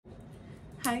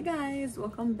Hi guys,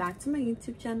 welcome back to my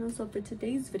YouTube channel. So for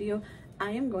today's video,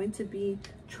 I am going to be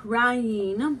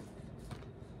trying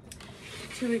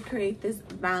to recreate this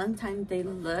Valentine's Day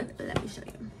look. Let me show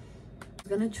you. I'm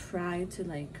gonna try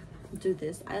to do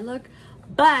this eye look,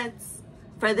 but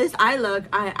for this eye look,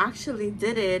 I actually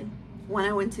did it when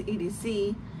I went to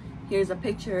EDC. Here's a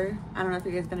picture. I don't know if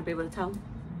you guys are gonna be able to tell.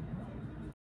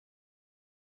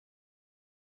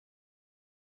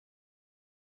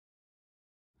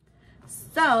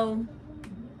 So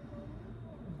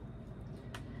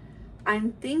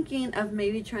I'm thinking of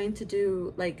maybe trying to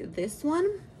do like this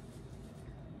one.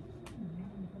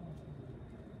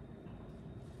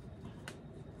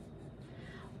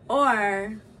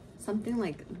 Or something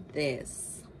like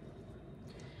this.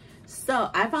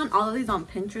 So I found all of these on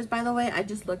Pinterest, by the way. I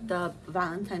just looked up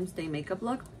Valentine's Day makeup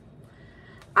look.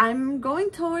 I'm going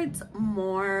towards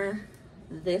more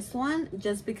this one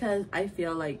just because I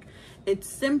feel like it's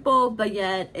simple, but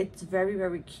yet it's very,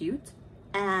 very cute.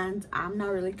 And I'm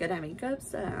not really good at makeup,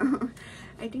 so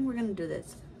I think we're gonna do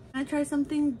this. I'm gonna try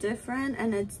something different,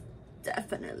 and it's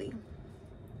definitely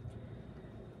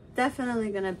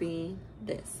gonna be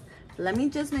this. Let me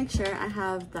just make sure I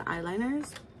have the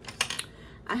eyeliners.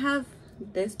 I have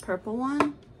this purple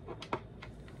one,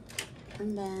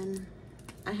 and then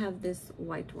I have this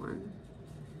white one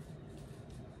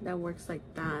that works like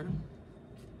that,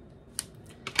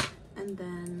 and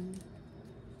then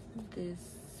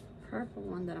this purple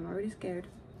one that I'm already scared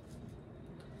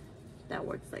that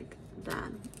works like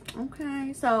that.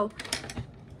 Okay, so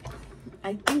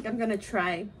I think I'm gonna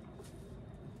try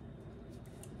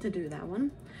to do that one.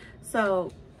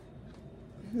 So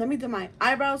let me do my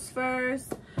eyebrows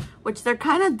first, which they're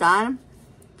kind of done,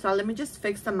 so let me just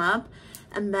fix them up,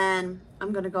 and then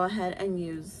I'm gonna go ahead and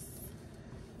use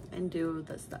and do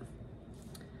the stuff.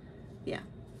 Yeah.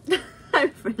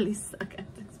 I really suck at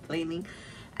explaining,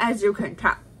 as you can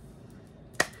tell.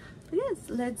 But yes,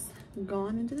 let's go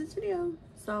on into this video.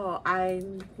 So I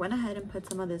went ahead and put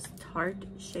some of this Tarte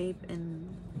shape in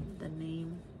the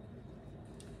name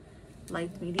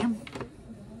light medium.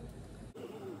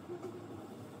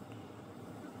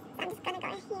 I'm just gonna go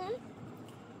here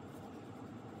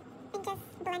and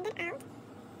just blend it out.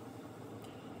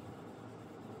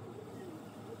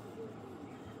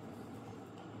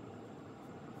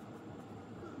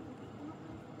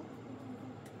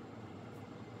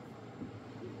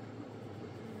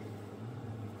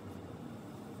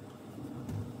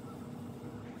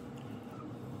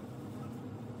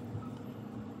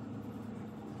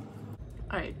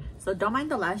 All right, so don't mind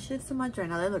the lashes so much right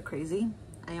now. They look crazy.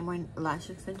 I am wearing lash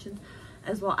extensions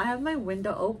as well. I have my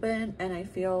window open and I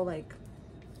feel like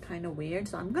kind of weird,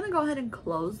 so I'm gonna go ahead and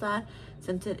close that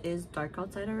since it is dark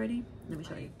outside already. Let me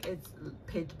show you. It's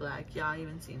pitch black. Y'all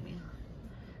even see me,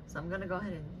 so I'm gonna go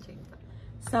ahead and change that.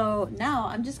 So now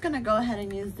I'm just gonna go ahead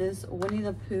and use this Winnie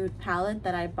the Pooh palette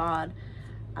that I bought,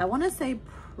 I want to say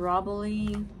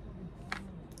probably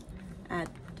at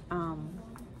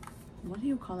what do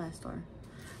you call that store?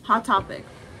 Hot Topic.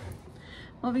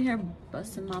 Over here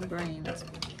busting my brains.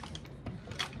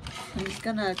 I'm just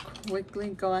gonna quickly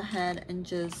go ahead and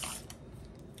just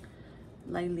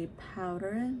lightly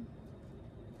powder it.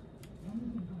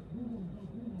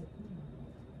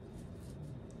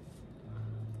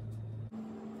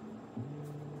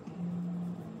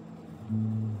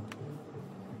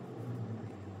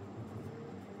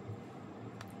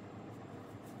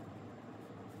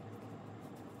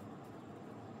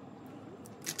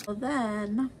 So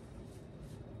then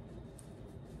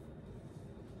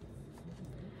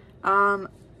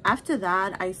after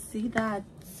that, I see that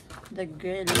the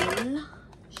girl,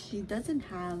 she doesn't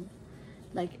have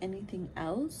like anything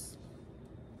else,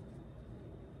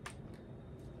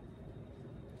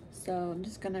 so I'm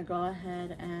just gonna go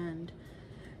ahead and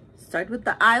start with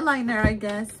the eyeliner, I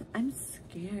guess. I'm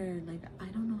scared, like I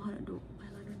don't know how to do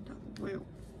eyeliner that well.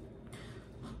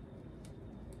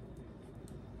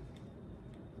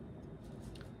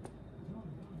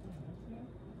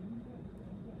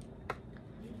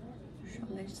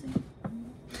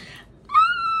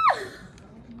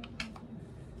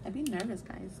 I'd be nervous,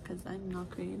 guys, because I'm not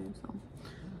creative, so.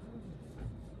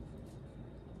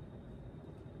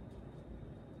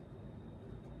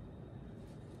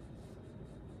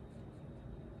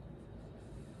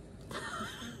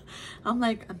 I'm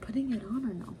like, I'm putting it on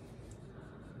or no?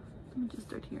 Let me just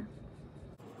start here.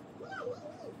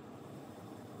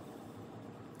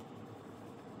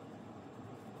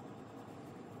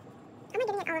 I'm not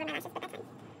getting it all over my lashes, but that's fine.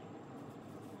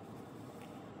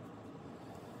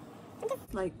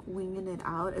 Like winging it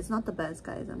out. It's not the best,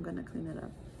 guys. I'm gonna clean it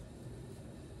up.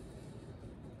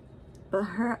 But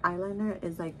her eyeliner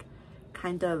is like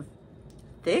kind of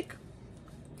thick.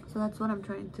 So that's what I'm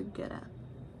trying to get at.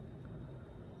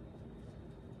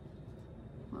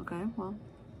 Okay, well.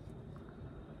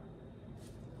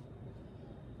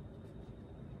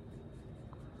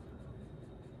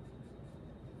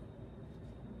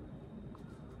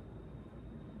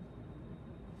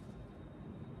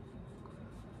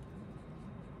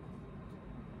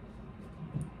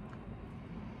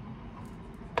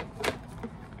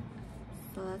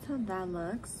 So that's how that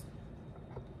looks.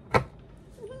 So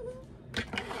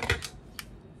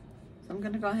I'm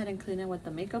gonna go ahead and clean it with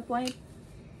the makeup wipe.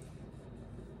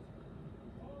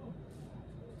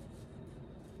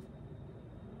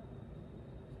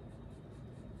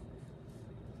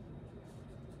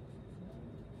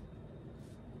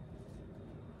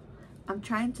 I'm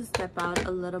trying to step out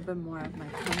a little bit more of my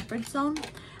comfort zone.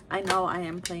 I know I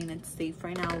am playing it safe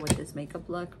right now with this makeup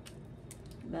look,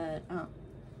 but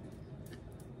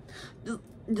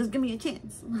just give me a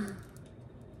chance.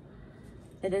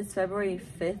 It is February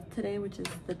 5th today, which is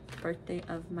the birthday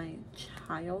of my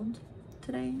child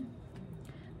today.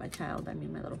 By child, I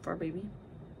mean my little fur baby.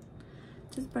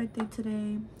 It's his birthday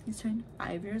today. He's turning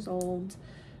 5 years old.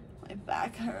 My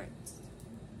back hurts.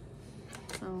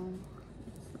 So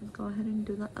let's go ahead and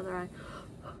do the other eye.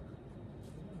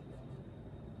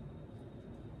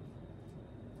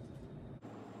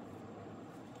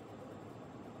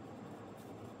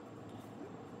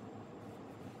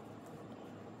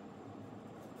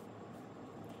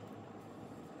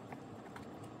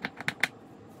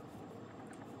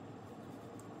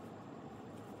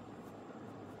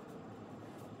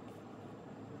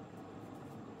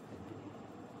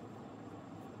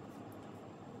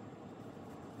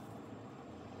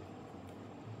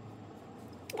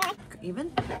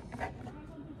 Even?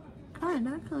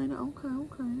 Kinda,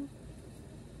 okay.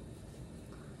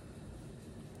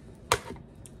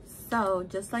 So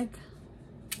just like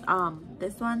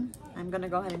this one, I'm gonna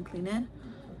go ahead and clean it.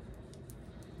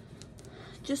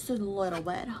 Just a little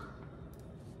bit.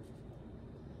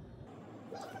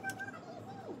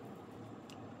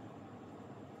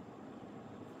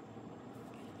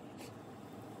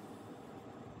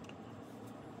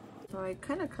 So I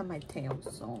kind of cut my tail,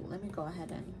 so let me go ahead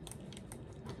and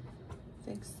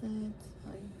fix it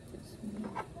like this.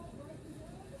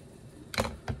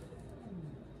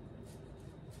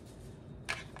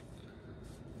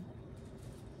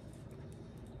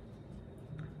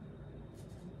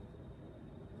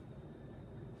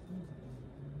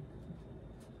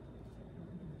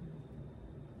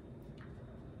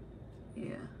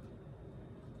 Yeah.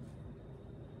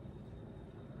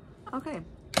 Okay.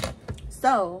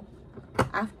 So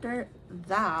after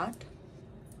that,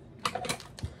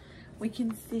 we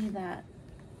can see that,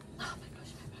 oh my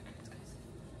gosh, my back hurts, guys.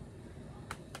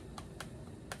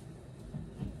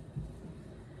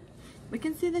 We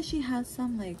can see that she has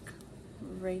some like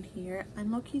right here.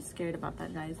 I'm low-key scared about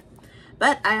that, guys.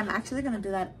 But I am actually gonna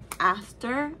do that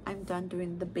after I'm done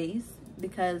doing the base,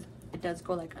 because it does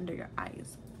go like under your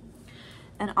eyes.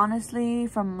 And honestly,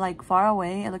 from like far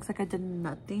away, it looks like I did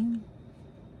nothing.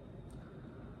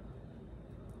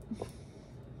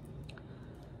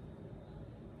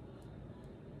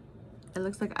 It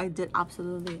looks like I did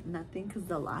absolutely nothing because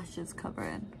the lashes cover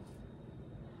it.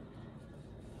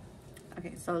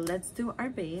 Okay, so let's do our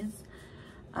base.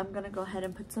 I'm gonna go ahead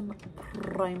and put some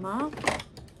primer.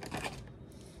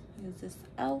 Use this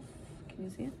e.l.f. Can you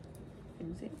see it? Can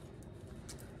you see it?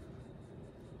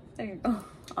 There you go.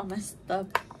 All messed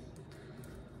up.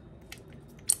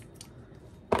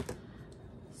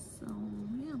 So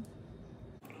yeah.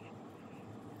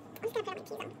 I'm just gonna put on my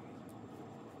T-zone.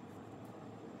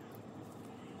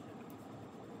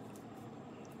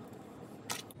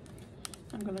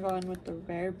 I'm gonna go in with the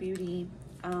Rare Beauty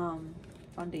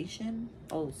foundation,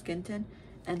 skin tint,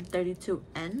 and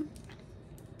 32N.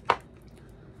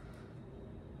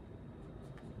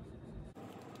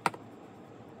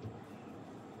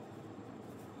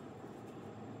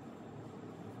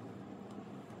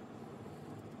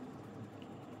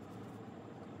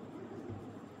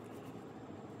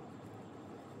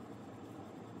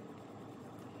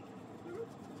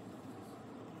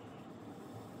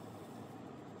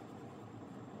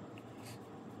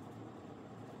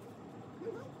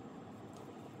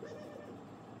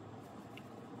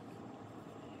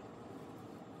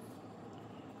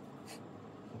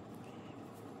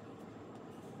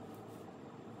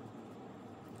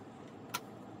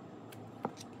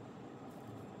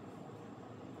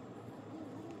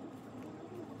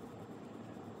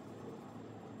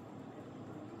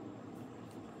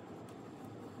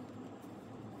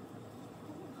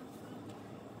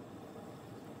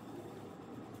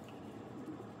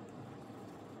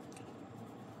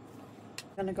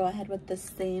 gonna go ahead with the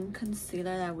same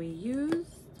concealer that we used.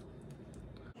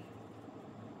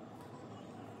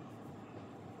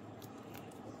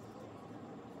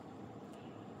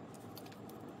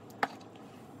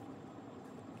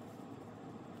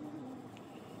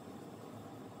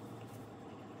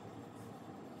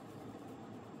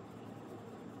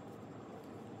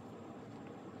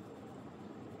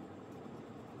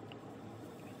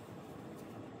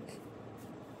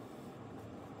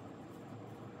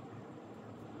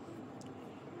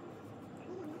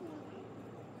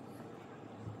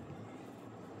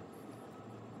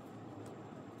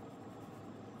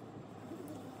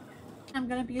 I'm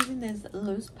gonna be using this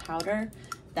loose powder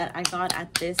that I got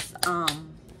at this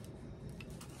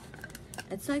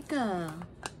it's like a,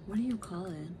 what do you call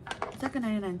it? It's like a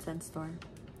 99-cent store.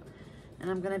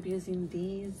 And I'm gonna be using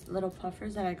these little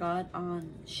puffers that I got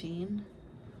on Shein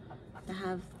that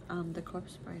have the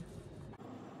corpse spray.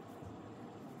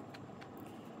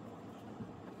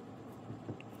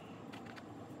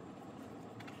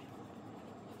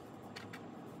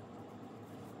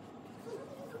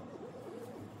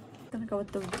 Gonna go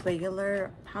with the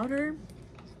regular powder,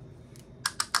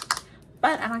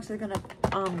 but I'm actually gonna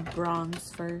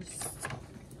bronze first,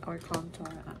 or contour.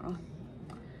 I don't know.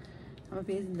 I'm gonna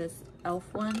be using this elf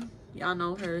one. Y'all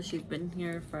know her, she's been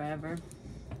here forever,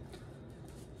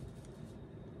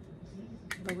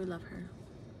 but we love her.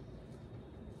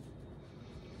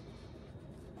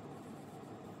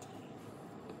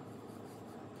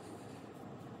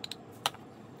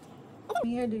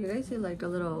 Here, do you guys see like a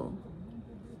little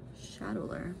shadow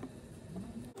there?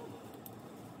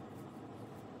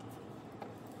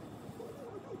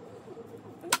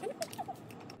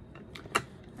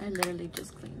 I literally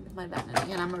just cleaned my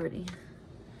vanity and I'm already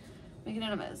making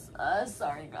it a mess.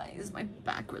 Sorry guys, my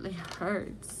back really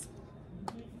hurts.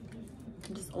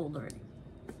 I'm just old already.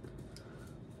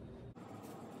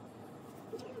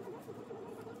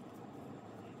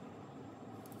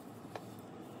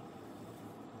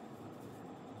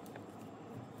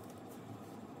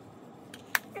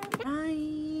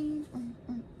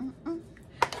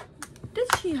 Does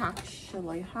she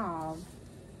actually have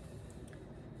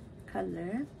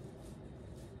color?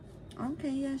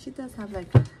 Okay, yeah, she does have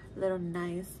like a little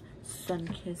nice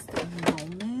sun-kissed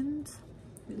moment.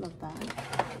 We love that.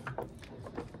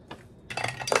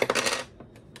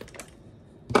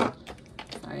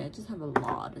 Sorry, I just have a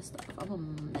lot of stuff. I'm a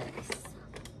mess.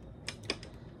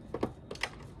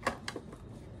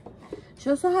 She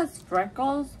also has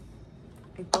freckles.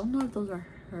 I don't know if those are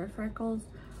her freckles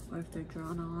or if they're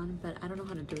drawn on, but I don't know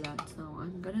how to do that, so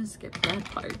I'm gonna skip that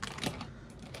part.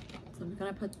 So I'm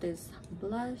gonna put this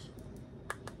blush.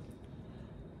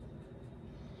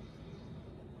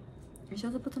 And she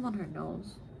also puts them on her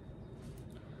nose.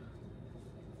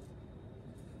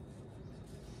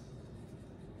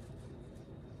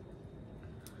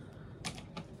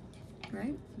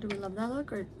 Right? Do we love that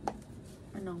look or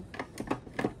no?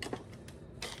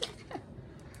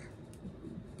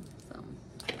 So.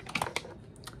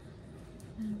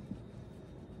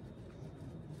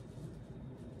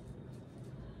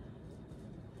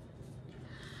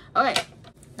 Okay,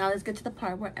 now let's get to the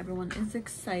part where everyone is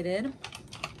excited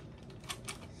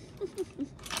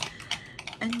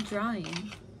and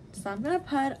drawing. So I'm gonna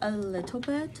put a little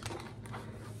bit,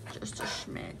 just a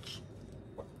smidge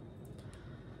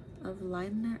of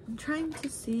liner. I'm trying to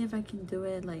see if I can do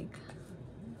it like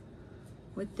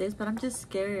with this, but I'm just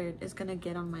scared it's gonna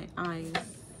get on my eyes.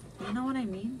 You know what I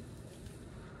mean?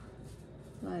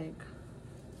 Like,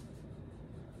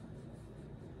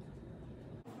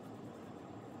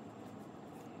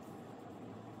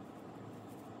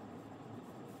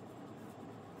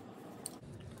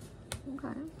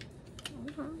 okay.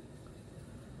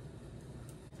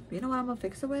 But you know what I'm gonna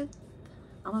fix it with?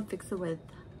 I'm gonna fix it with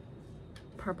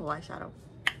purple eyeshadow.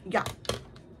 Yeah.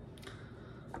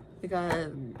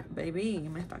 Because, baby,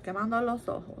 me está quemando los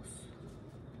ojos.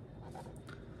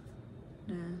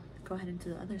 Go ahead into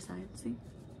the other side, see?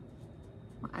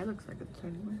 My eye looks like it's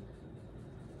turning red.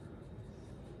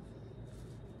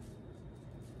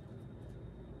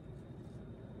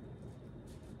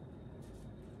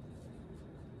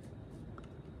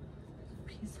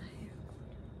 Piece of hair.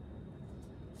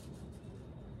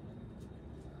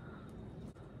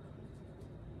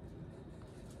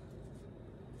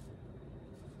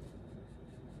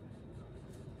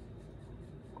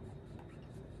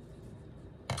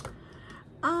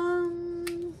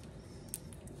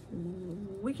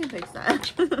 We can fix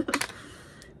that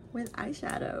with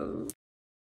eyeshadow.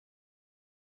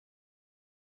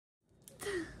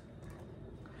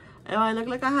 Oh, I look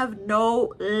like I have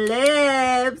no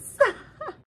lips.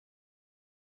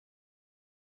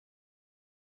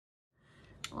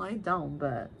 Well, I don't,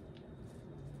 but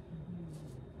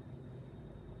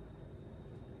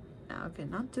yeah, okay,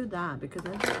 not do that because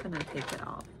I'm just gonna take it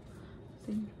off.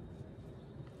 See?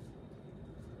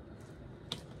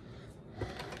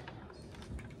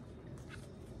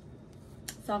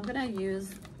 So I'm gonna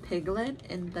use Piglet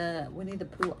in the Winnie the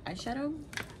Pooh eyeshadow,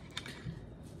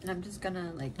 and I'm just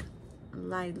gonna like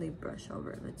lightly brush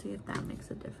over. Let's see if that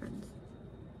makes a difference.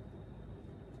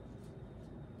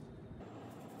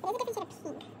 It is a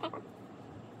different shade of pink, purple.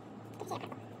 Good shade of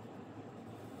purple.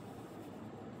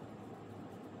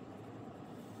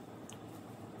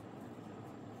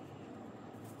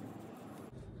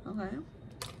 Okay,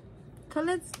 so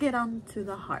let's get on to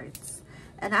the hearts.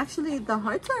 And actually the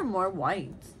hearts are more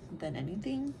white than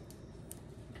anything.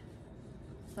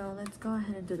 So let's go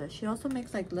ahead and do this. She also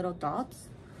makes like little dots.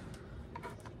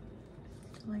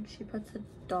 So like she puts a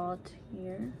dot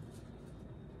here.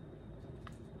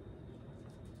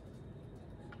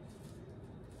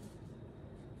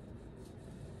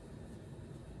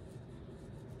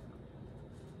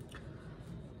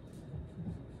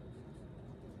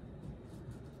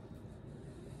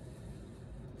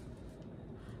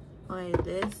 Okay,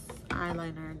 this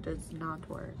eyeliner does not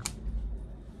work.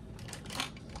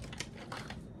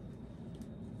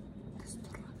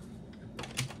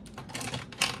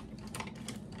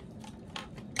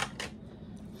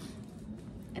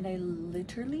 And I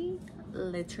literally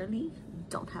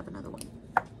don't have another one.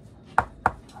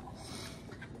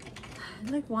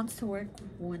 It like wants to work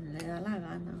when le da la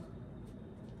gana.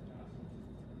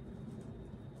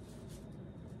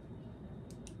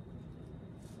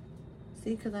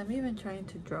 See, because I'm even trying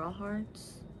to draw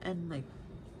hearts and like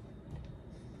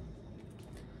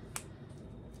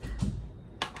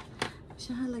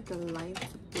she had like a light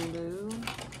blue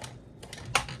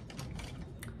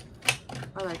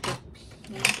or like a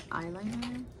pink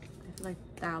eyeliner. I feel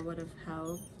like that would have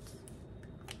helped.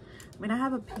 I mean, I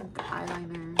have a pink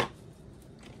eyeliner.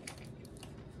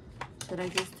 Should I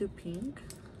just do pink?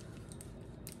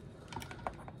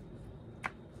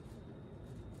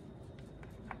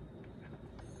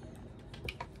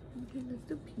 Okay, let's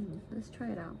do pink. Let's try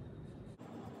it out.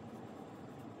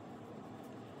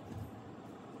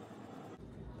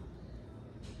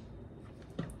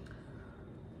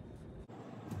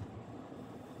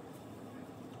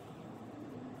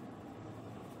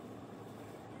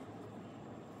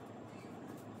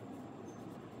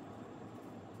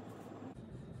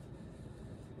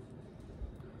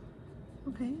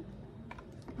 Okay.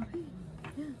 Okay.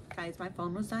 Yeah. Guys, my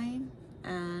phone was dying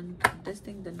and this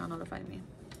thing did not notify me.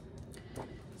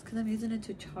 It's because I'm using it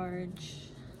to charge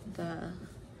the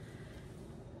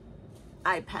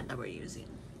iPad that we're using.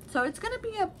 So it's gonna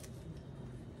be a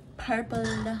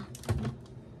purple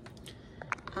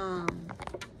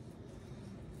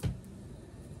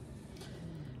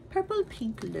purple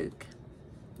pink look.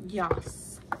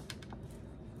 Yes.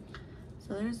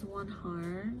 So there's one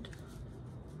heart.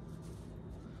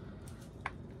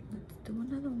 Let's do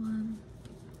another one.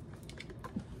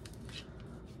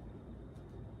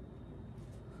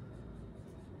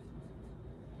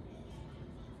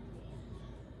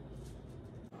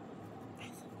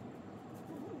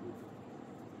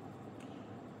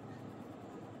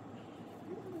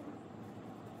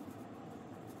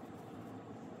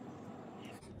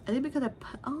 I think because I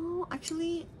put, oh,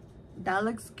 actually, that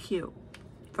looks cute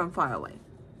from far away.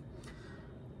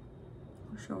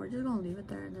 Oh, sure, we're just gonna leave it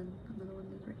there and then another one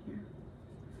is right here.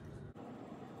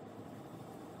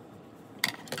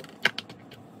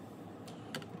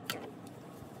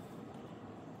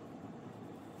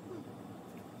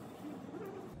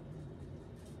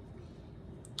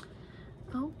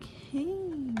 Okay.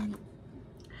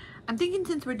 I'm thinking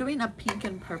since we're doing a pink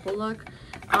and purple look,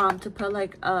 to put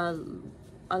like a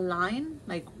line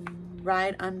like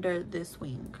right under this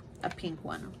wing, a pink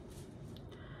one.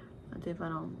 Let's see if I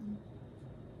don't.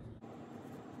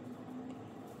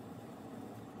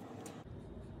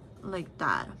 Like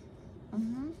that.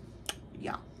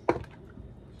 Yeah.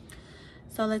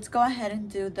 So let's go ahead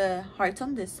and do the hearts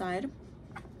on this side.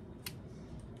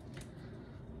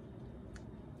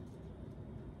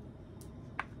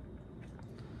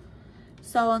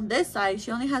 So on this side,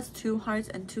 she only has 2 hearts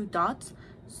and 2 dots.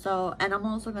 So, and I'm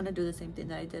also gonna do the same thing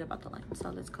that I did about the line. So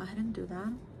let's go ahead and do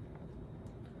that.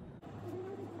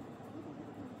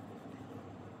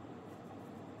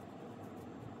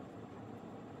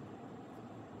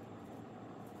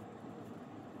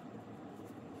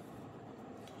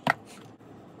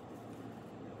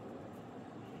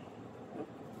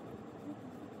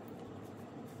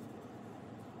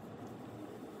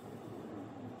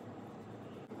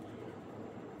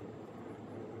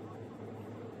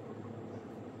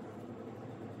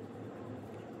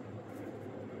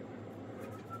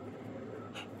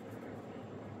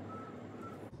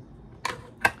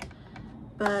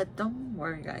 But don't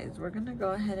worry guys, we're gonna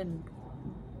go ahead and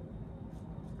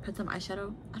put some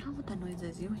eyeshadow. I don't know what that noise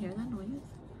is. You hear that noise?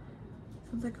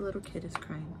 Sounds like a little kid is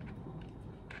crying.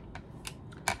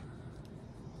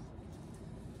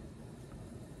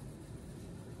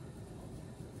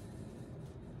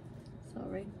 So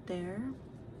right there.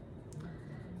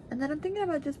 And then I'm thinking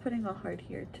about just putting a heart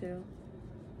here too.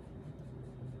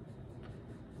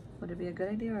 Would it be a good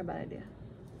idea or a bad idea?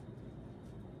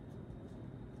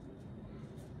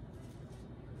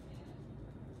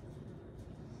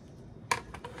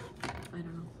 I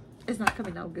don't know. It's not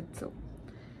coming out good, so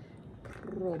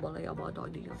probably a bad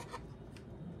idea.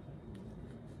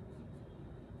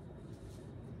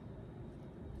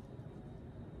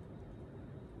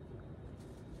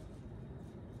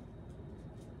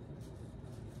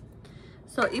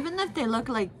 So even if they look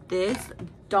like this,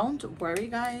 don't worry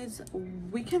guys,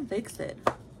 we can fix it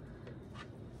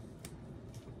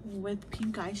with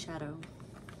pink eyeshadow.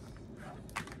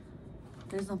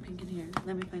 There's no pink in here.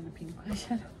 Let me find the pink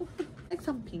eyeshadow. Like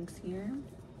some pinks here.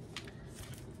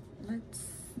 Let's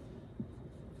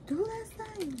do this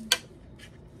thing.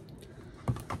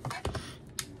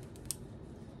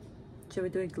 Should we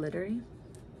do it glittery?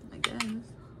 I guess.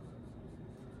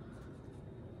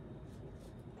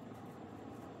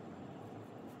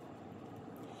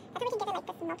 I think we can give it like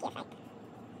the smoky effect.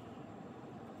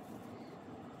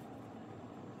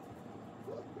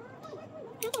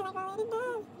 I feel like all it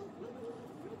does.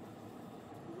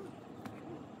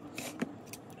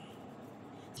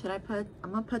 Should I put,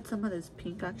 I'm gonna put some of this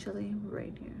pink actually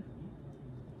right here.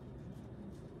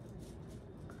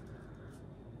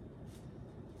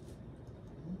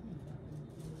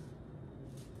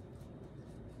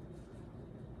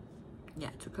 Yeah,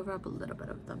 to cover up a little bit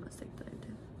of the mistake that I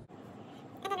did.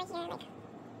 And then right here, like,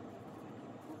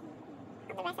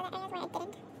 on the rest of the areas where I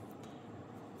didn't.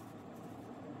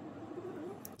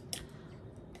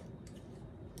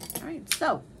 Alright,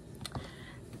 so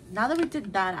now that we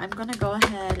did that, I'm gonna go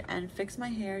ahead and fix my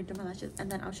hair, do my lashes,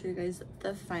 and then I'll show you guys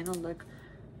the final look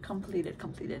completed.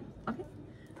 Okay.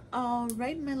 All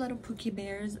right, my little Pookie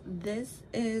Bears, this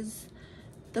is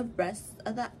the rest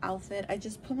of the outfit. I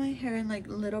just put my hair in like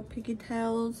little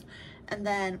pigtails, and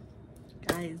then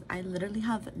guys, I literally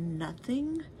have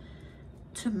nothing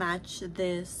to match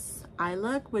this eye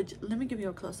look, which let me give you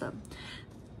a close-up.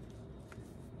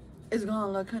 It's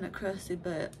gonna look kind of crusty,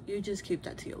 but you just keep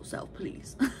that to yourself,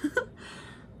 please.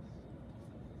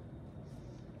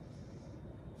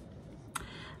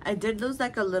 I did lose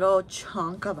like a little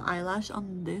chunk of eyelash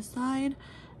on this side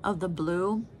of the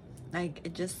blue, like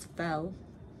it just fell.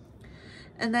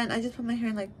 And then I just put my hair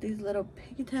in like these little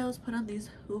pigtails, put on these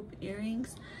hoop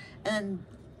earrings, and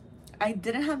I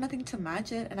didn't have nothing to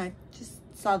match it, and I just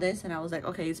saw this and I was like,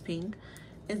 okay, it's pink,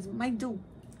 it might do.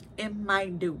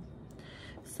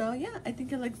 So yeah, I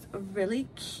think it looks really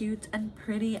cute and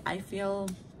pretty. I feel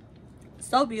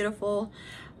so beautiful.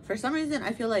 For some reason,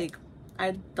 I feel like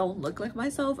I don't look like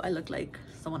myself. I look like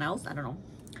someone else. I don't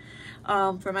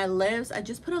know. For my lips, I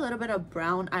just put a little bit of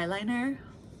brown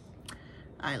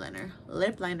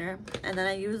lip liner, and then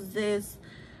I use this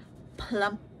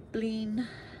Plumping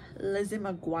Lizzie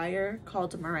McGuire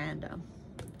called Miranda.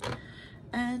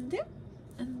 And yeah,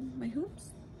 and my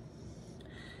hoops.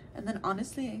 And then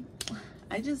honestly,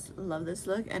 I just love this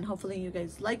look, and hopefully you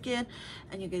guys like it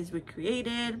and you guys recreate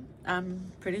it.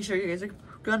 I'm pretty sure you guys are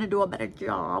gonna do a better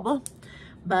job,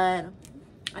 but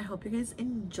I hope you guys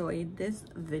enjoyed this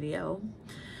video.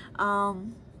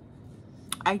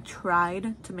 I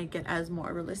tried to make it as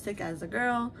more realistic as a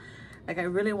girl. Like I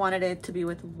really wanted it to be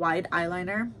with white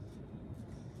eyeliner,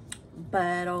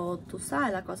 pero tú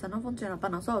sabes, la cosa no funciona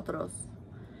para nosotros.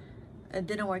 It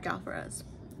didn't work out for us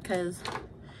because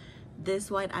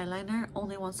this white eyeliner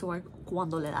only wants to work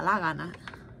cuando le da la gana.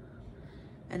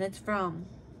 And it's from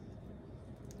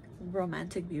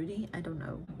Romantic Beauty. I don't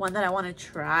know. One that I want to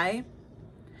try.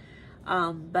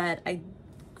 But I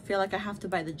feel like I have to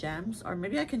buy the gems. Or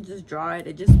maybe I can just draw it.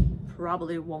 It just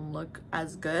probably won't look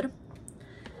as good.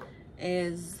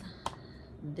 Is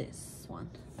this one.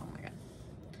 Oh my god.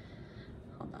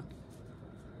 Hold on.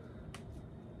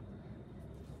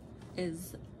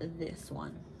 Is this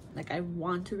one. Like I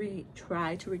want to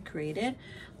try to recreate it,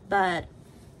 but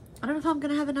I don't know if I'm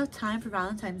gonna have enough time for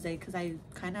Valentine's Day because I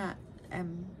kind of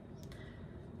am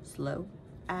slow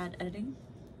at editing.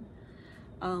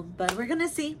 But we're gonna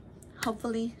see,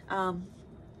 hopefully. And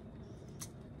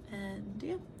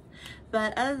yeah,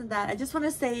 but other than that, I just want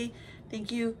to say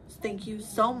thank you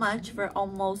so much for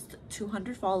almost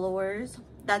 200 followers.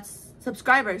 That's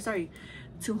subscribers, sorry,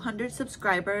 200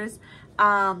 subscribers.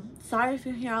 Sorry if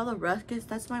you hear all the ruckus.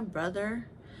 That's my brother.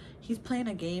 he's playing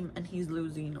a game and he's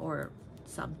losing or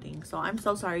something. So I'm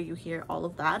so sorry you hear all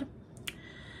of that.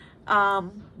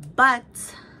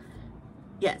 But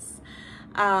yes,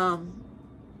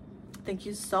 thank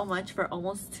you so much for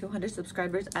almost 200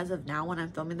 subscribers as of now. When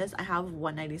I'm filming this, I have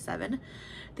 197.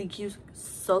 Thank you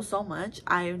so much.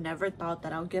 I never thought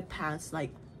that I'll get past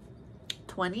like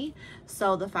 20,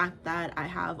 so the fact that I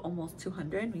have almost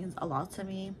 200 means a lot to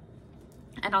me.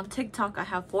 And on TikTok I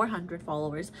have 400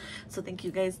 followers, so thank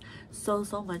you guys so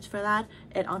much for that.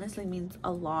 It honestly means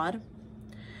a lot.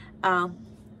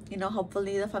 You know,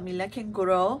 hopefully the familia can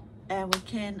grow and we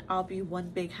can all be one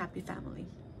big happy family.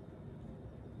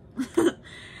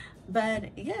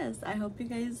 But yes, I hope you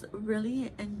guys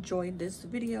really enjoyed this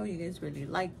video. You guys really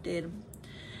liked it,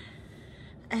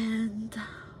 and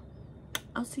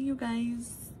I'll see you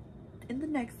guys in the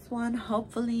next one.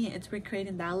 Hopefully it's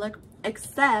recreating that look,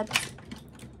 except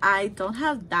I don't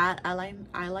have that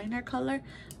eyeliner color.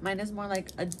 Mine is more like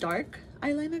a dark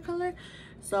eyeliner color,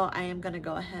 so I am gonna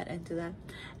go ahead and do that.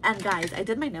 And guys, I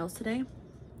did my nails today,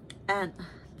 and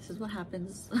this is what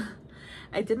happens.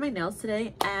 I did my nails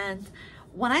today, and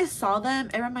when I saw them,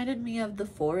 it reminded me of the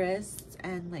forest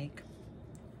and like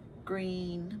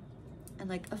green and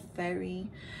like a fairy.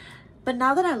 But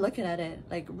now that I look at it,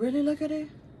 like really look at it,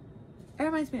 it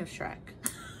reminds me of Shrek.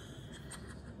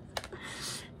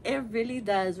 It really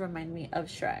does remind me of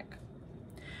Shrek.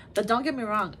 But don't get me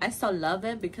wrong, I still love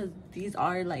it because these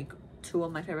are like two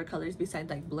of my favorite colors besides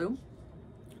like blue.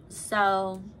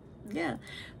 So yeah,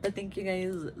 but thank you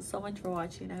guys so much for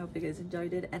watching. I hope you guys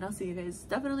enjoyed it, and I'll see you guys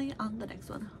definitely on the next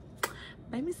one.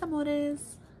 Bye, mis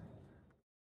amores.